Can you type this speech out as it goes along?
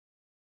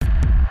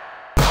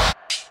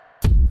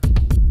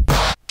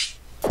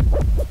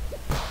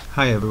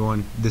Hi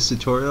everyone, this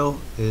tutorial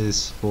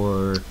is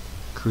for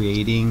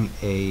creating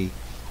a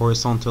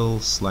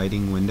horizontal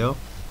sliding window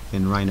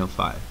in Rhino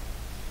 5.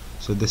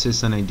 So this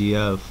is an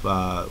idea of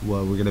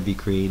what we're going to be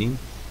creating.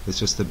 It's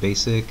just a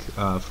basic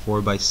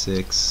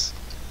 4x6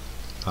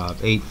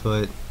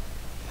 8-foot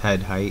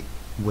head height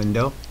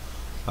window.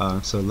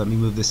 So let me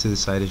move this to the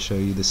side and show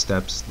you the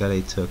steps that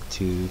I took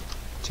to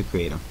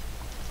create them.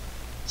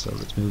 So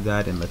let's move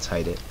that and let's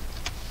hide it.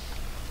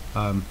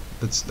 I'm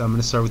going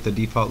to start with the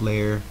default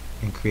layer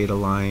and create a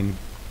line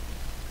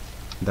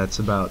that's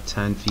about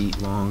 10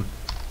 feet long.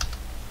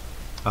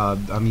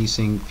 I'm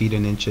using feet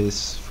and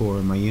inches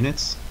for my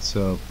units,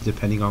 so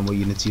depending on what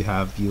units you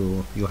have,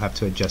 you'll have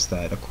to adjust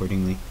that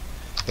accordingly.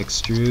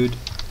 Extrude,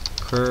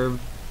 curve,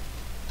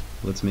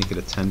 let's make it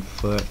a 10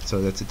 foot,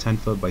 so that's a 10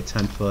 foot by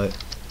 10 foot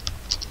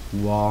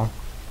wall.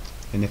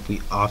 And if we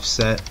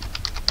offset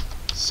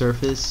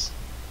surface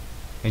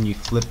and you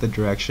flip the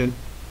direction,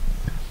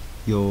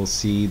 you'll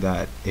see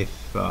that if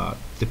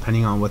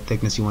depending on what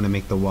thickness you want to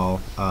make the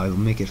wall, it'll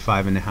make it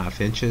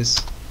 5.5 inches,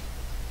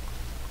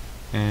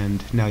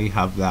 and now you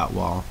have that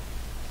wall,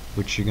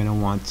 which you're going to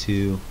want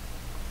to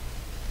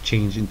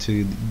change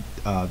into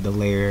the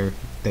layer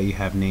that you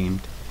have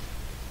named.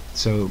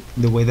 So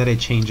the way that I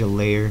change a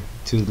layer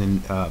to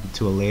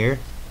a layer,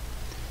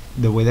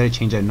 the way that I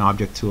change an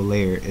object to a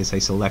layer is I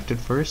select it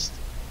first,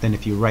 then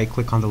if you right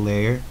click on the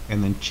layer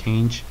and then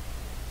change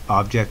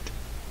object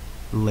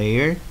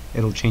layer,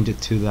 it'll change it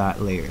to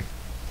that layer.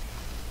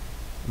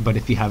 But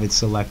if you have it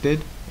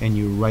selected and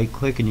you right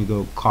click and you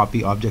go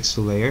copy objects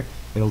to layer,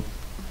 it'll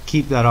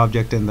keep that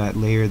object in that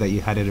layer that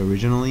you had it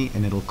originally,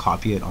 and it'll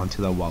copy it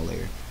onto the wall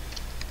layer.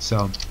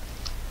 So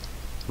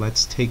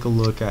let's take a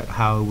look at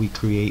how we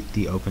create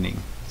the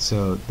opening.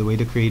 So the way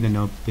to create an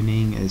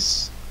opening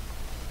is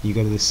you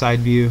go to the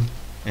side view,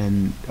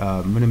 and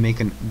I'm going to make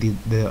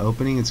the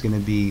opening is going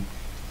to be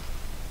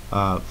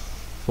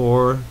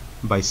 4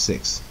 by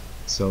 6.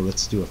 So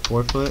let's do a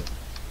 4 foot,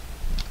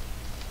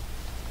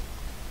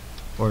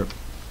 or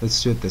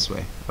let's do it this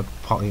way, a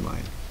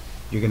polyline.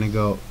 You're gonna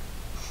go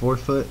 4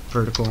 foot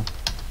vertical,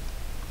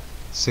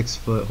 6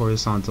 foot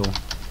horizontal,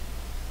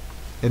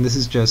 and this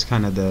is just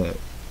kind of the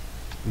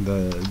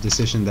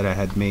decision that I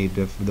had made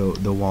of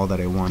the wall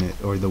that I wanted,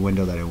 or the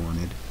window that I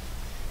wanted.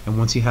 And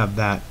once you have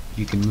that,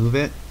 you can move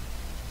it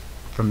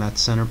from that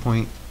center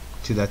point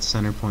to that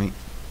center point,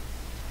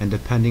 and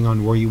depending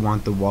on where you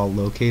want the wall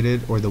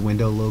located or the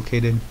window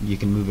located, you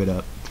can move it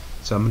up.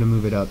 So I'm going to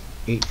move it up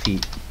 8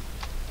 feet.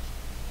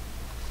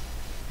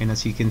 And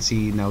as you can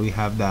see, now we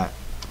have that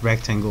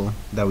rectangle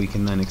that we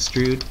can then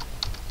extrude.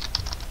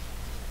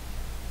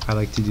 I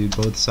like to do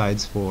both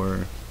sides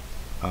for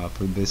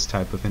this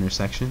type of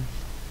intersection.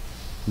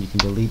 You can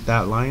delete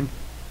that line,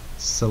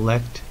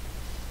 select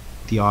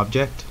the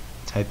object,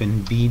 type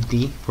in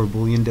BD for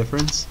Boolean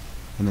difference,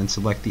 and then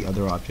select the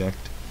other object.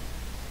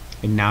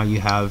 And now you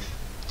have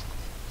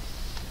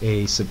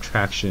a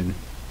subtraction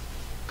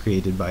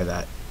created by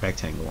that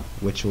rectangle,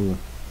 which will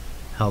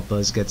help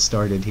us get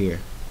started here.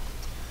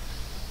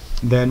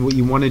 Then what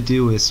you want to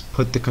do is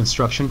put the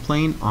construction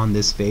plane on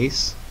this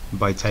face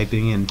by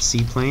typing in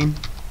C plane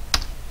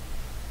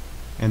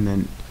and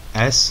then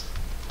S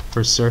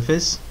for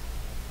surface.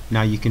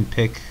 Now you can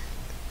pick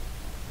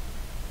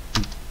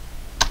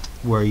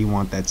where you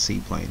want that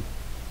C plane,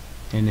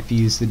 and if you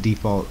use the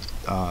default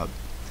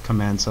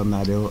commands on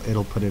that,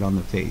 it'll put it on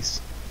the face.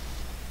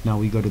 Now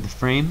we go to the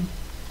frame,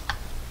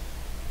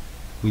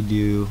 we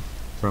do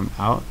from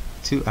out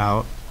to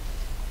out,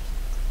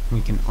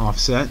 we can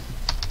offset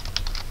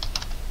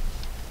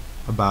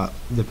about,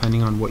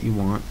 depending on what you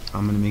want.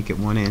 I'm going to make it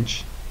 1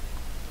 inch,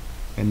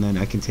 and then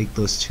I can take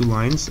those two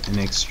lines and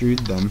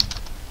extrude them,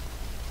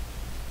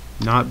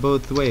 not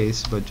both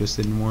ways but just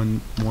in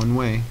one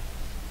way,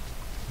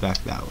 back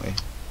that way.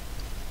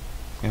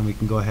 And we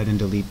can go ahead and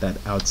delete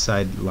that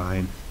outside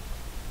line.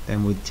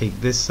 Then we take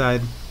this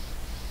side,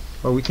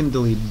 or we can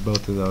delete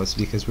both of those,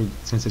 because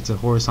since it's a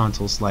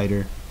horizontal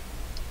slider,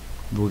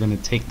 we're going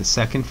to take the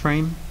second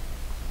frame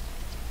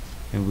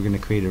and we're going to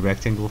create a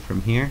rectangle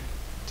from here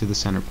to the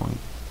center point,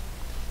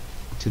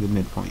 to the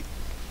midpoint,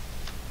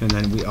 and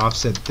then we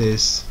offset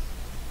this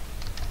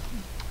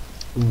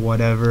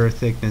whatever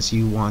thickness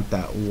you want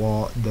that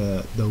wall,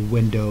 the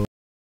window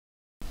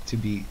to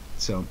be.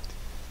 So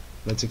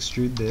let's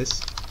extrude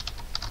this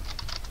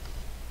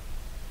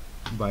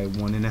by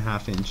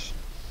 1.5 inch.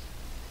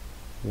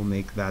 We'll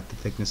make that the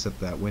thickness of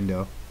that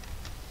window.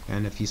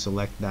 And if you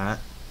select that,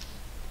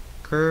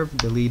 curve,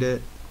 delete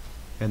it,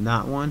 and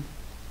that one,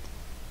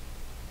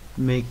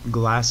 make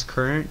glass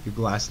current your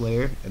glass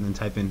layer, and then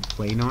type in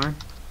planar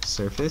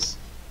surface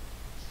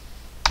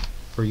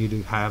for you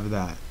to have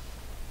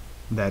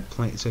that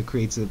plane, so it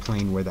creates the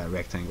plane where that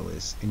rectangle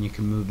is, and you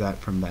can move that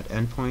from that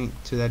end point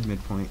to that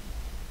midpoint.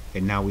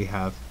 And now we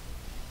have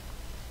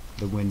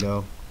the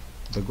window,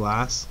 the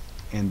glass,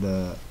 and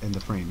the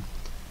frame.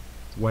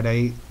 What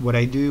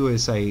I do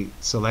is I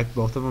select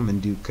both of them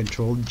and do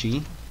Control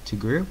G to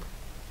group,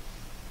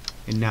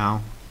 and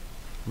now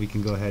we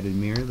can go ahead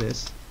and mirror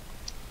this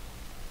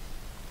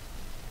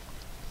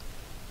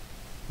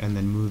and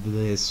then move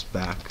this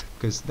back,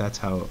 because that's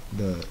how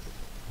the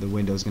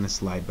window is going to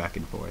slide back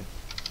and forth.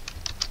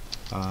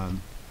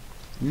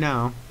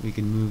 Now we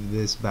can move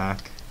this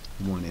back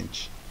 1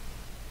 inch.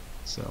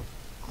 So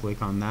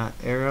click on that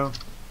arrow,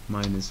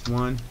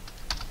 -1.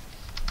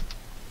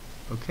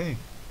 Okay,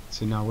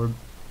 so now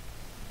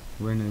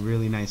we're in a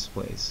really nice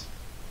place.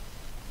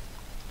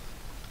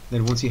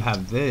 Then once you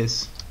have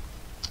this,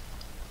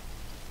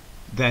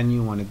 then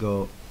you want to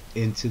go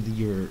into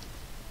your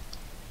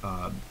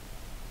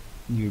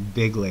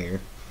big layer.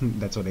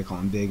 That's what I call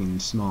them, big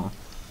and small.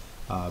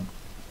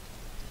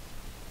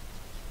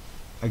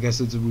 I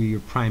guess it's your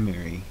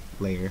primary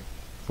layer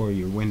for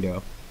your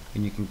window,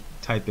 and you can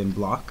type in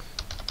block,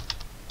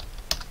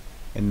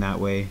 and that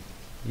way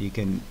you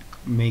can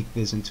make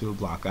this into a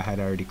block. I had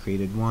already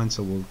created one,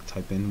 so we'll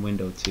type in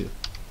window 2,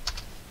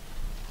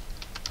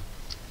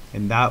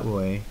 and that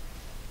way,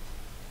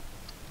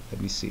 let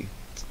me see,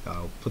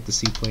 I'll put the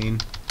C-plane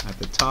at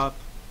the top,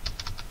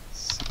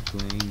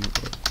 C-plane at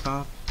the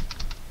top,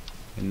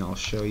 and I'll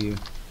show you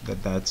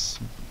that that's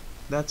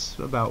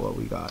about what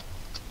we got.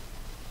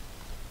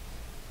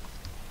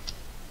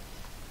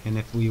 And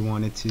if we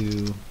wanted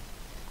to,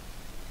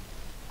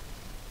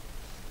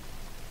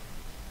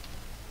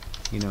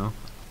 you know,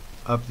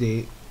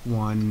 update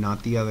one,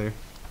 not the other,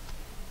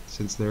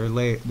 since they're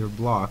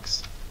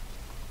blocks,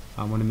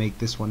 I want to make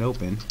this one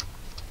open.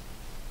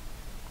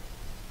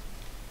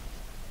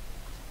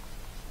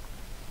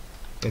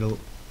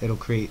 It'll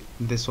create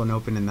this one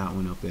open and that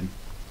one open.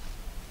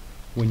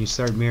 When you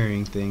start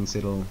mirroring things,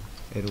 it'll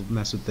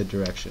mess with the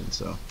direction.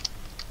 So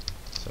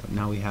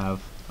now we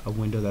have a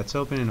window that's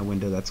open and a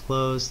window that's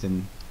closed,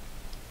 and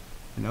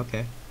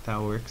okay, that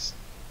works.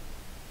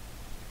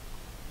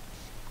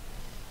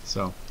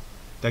 So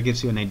that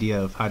gives you an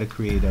idea of how to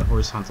create a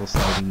horizontal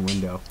sliding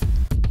window.